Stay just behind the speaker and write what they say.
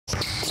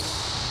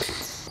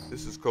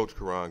This is Coach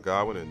Karan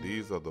Godwin, and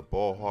these are the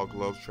Ball Hog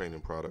Gloves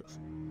training products.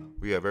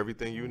 We have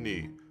everything you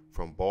need,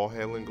 from ball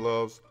handling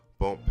gloves,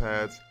 bump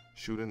pads,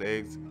 shooting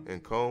eggs,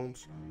 and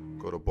cones.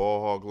 Go to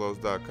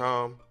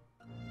ballhoggloves.com.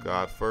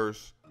 God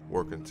first,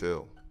 work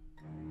until.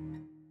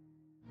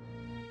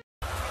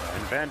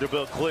 And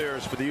Vanderbilt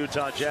clears for the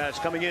Utah Jazz,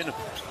 coming in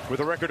with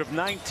a record of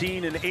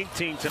 19 and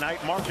 18 tonight.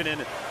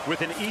 Markkanen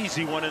with an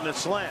easy one in a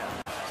slam.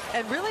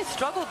 And really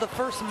struggled the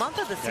first month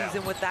of the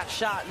season with that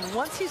shot. And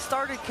once he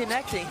started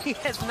connecting, he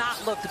has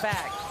not looked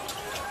back.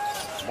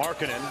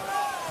 Markkanen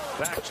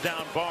backs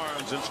down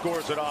Barnes and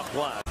scores it off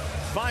glass.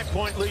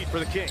 5-point lead for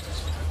the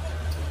Kings.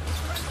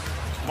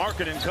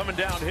 Markkanen coming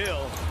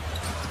downhill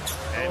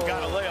and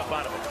got a layup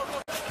out of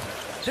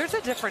it. There's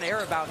a different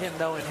air about him,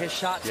 though, in his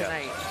shot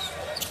tonight.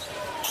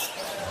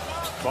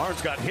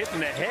 Barnes got hit in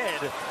the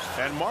head,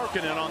 and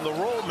Markkanen on the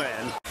roll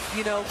man.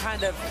 You know,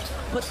 kind of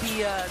put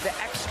the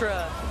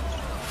extra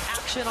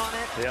action on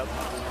it. Yep.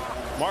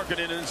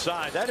 Markkanen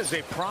inside. That is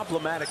a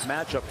problematic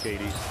matchup,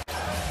 Katie.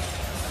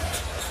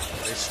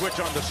 They switch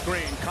on the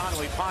screen.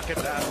 Conley pocket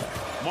pass.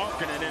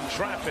 Markkanen in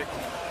traffic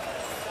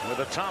with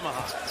a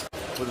tomahawk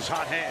with his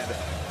hot hand.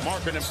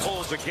 Markkanen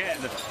pulls again.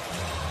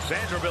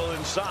 Vanderbilt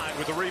inside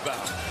with the rebound.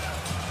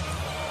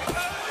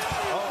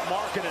 Oh,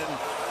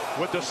 Markkanen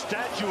with the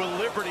Statue of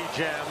Liberty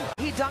jam.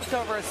 He dunked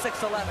over a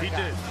 6'11".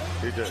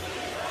 He did.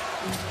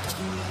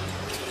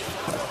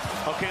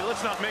 Okay,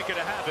 let's not make it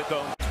a habit,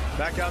 though.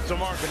 Back out to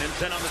Markkanen,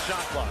 10 on the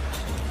shot clock.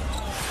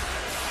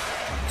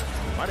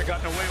 Might have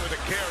gotten away with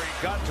a carry,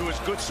 got to his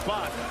good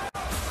spot.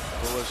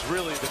 It was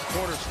really the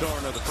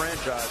cornerstone of the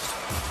franchise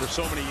for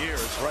so many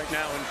years. Right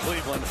now in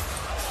Cleveland,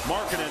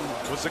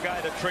 Markkanen was the guy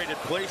that traded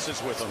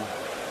places with him.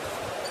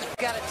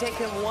 Got to take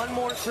him one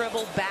more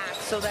dribble back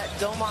so that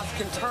Domas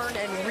can turn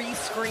and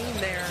re-screen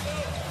there.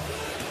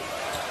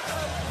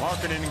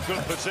 Markkanen in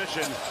good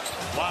position.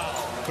 Wow,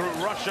 through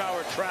rush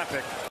hour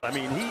traffic. I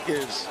mean, he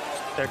is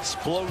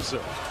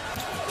explosive.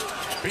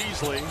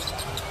 Beasley,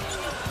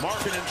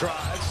 Markkanen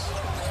drives,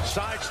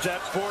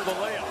 sidestep for the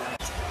layup.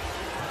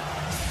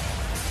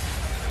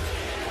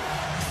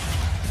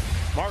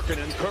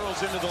 Markkanen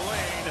curls into the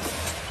lane.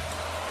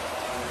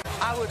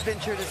 I would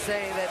venture to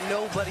say that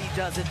nobody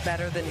does it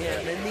better than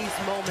him in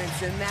these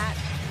moments, in that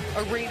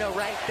arena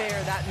right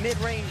there, that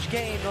mid-range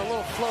game, the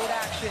little float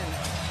action.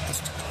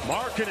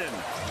 Markkanen.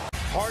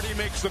 Hardy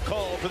makes the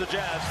call for the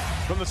Jazz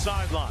from the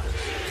sideline.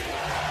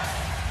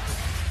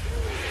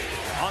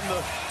 On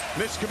the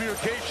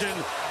miscommunication,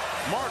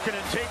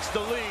 Markkanen takes the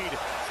lead.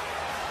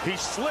 He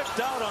slipped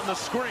out on the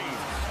screen.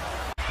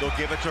 They'll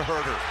give it to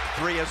Herter.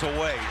 3 is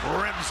away.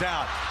 Rims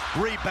out.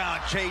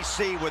 Rebound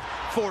JC with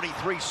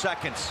 43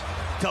 seconds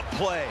to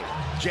play.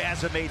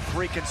 Jazz have made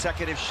 3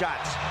 consecutive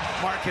shots.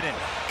 Markkanen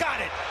got